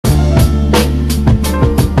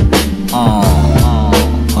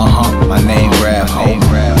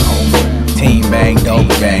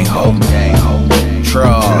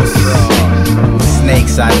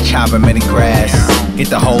chop 'em in the grass. Get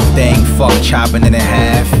the whole thing, fuck chopping it in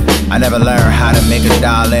half. I never learned how to make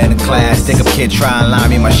 $1 in a class. Think a kid try and line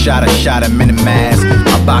me my shot, I shot him in the mask.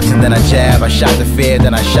 I boxing, then I jab, I shot the fear,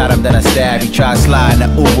 then I shot him, then I stab. He tried sliding the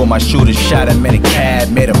Uber, my shooter shot him in a cab.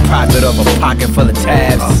 Made a profit of a pocket full of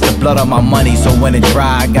tabs. The blood on my money, so when it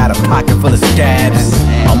dry, I got a pocket full of scabs.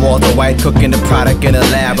 I'm Walter White, cooking the product in the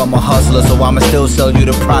lab. I'm a hustler, so I'ma still sell you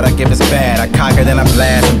the product if it's bad. I conquer, then I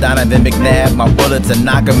blast. I'm Donovan McNabb. My bullets to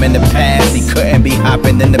knock him in the past. He couldn't be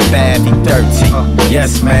hopping in the bath, he dirty.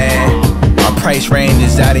 Yes, man. My price range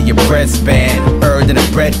is out of your bread span. Bird in a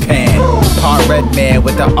bread pan. Part red man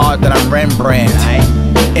with the art that I'm Rembrandt.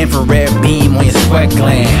 Infrared beam on your sweat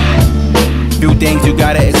gland. Few things you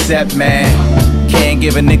gotta accept, man. Can't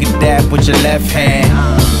give a nigga dap with your left hand.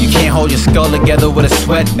 You can't hold your skull together with a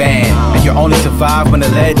sweatband. And you only survive when the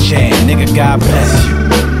lead jam. Nigga, God bless you.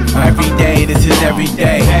 Every day, this is every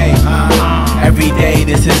day. Every day,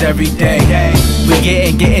 this is every day. We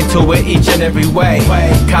getting to it each and every way.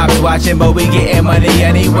 Cops watching, but we getting money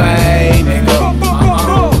anyway,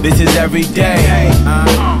 nigga. This is every day.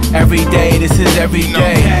 Every day, this is every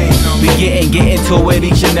day. We getting to it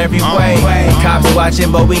each and every way. Cops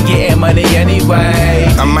watching, but we getting money anyway.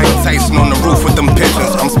 I'm Mike Tyson on the roof with them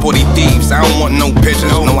pigeons. I'm Sporty Thieves, I don't want no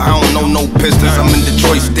pictures. No, I don't know no pistols. I'm in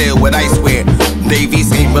Detroit still with Icewear.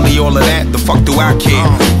 Davies ain't really all of that, the fuck do I care?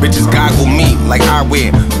 Bitches goggle me like I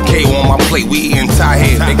wear. K on my plate, we eating Thai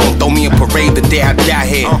head. They gon' throw me a parade the day I die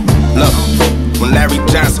here. Look, when Larry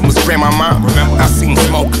Johnson was grandmama, I seen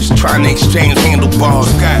smokers trying to exchange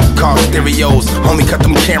handlebars. Car stereos, homie cut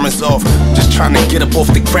them cameras off. Just trying to get up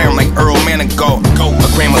off the ground like Earl Manigault. A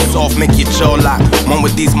gram of soft, make your jaw lock. One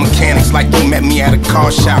with these mechanics like you met me at a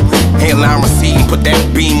car shop. Hairline receding, put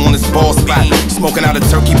that beam on his ball spot. Smoking out a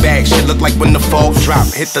turkey bag, shit look like when the fog drop.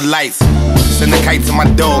 Hit the lights, send the kites to my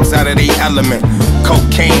dogs out of their element.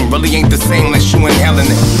 Cocaine really ain't the same unless you inhaling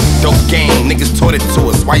it. Dope game, niggas taught it to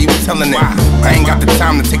us, why you telling it? I ain't got the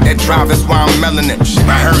time to take that drive, that's why I'm melling it.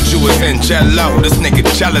 I heard you was in Jello, this nigga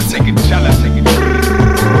jealous. Every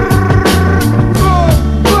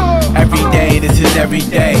day, this is every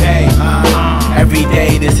day. Every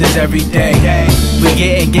day, this is every day. We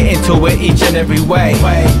getting to it each and every way.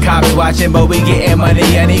 Cops watching, but we getting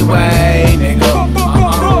money anyway, nigga.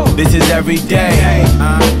 This is every day.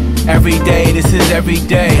 Every day, this is every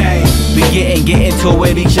day. We getting to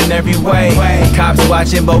it each and every way. Cops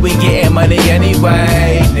watching, but we getting money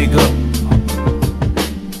anyway, nigga.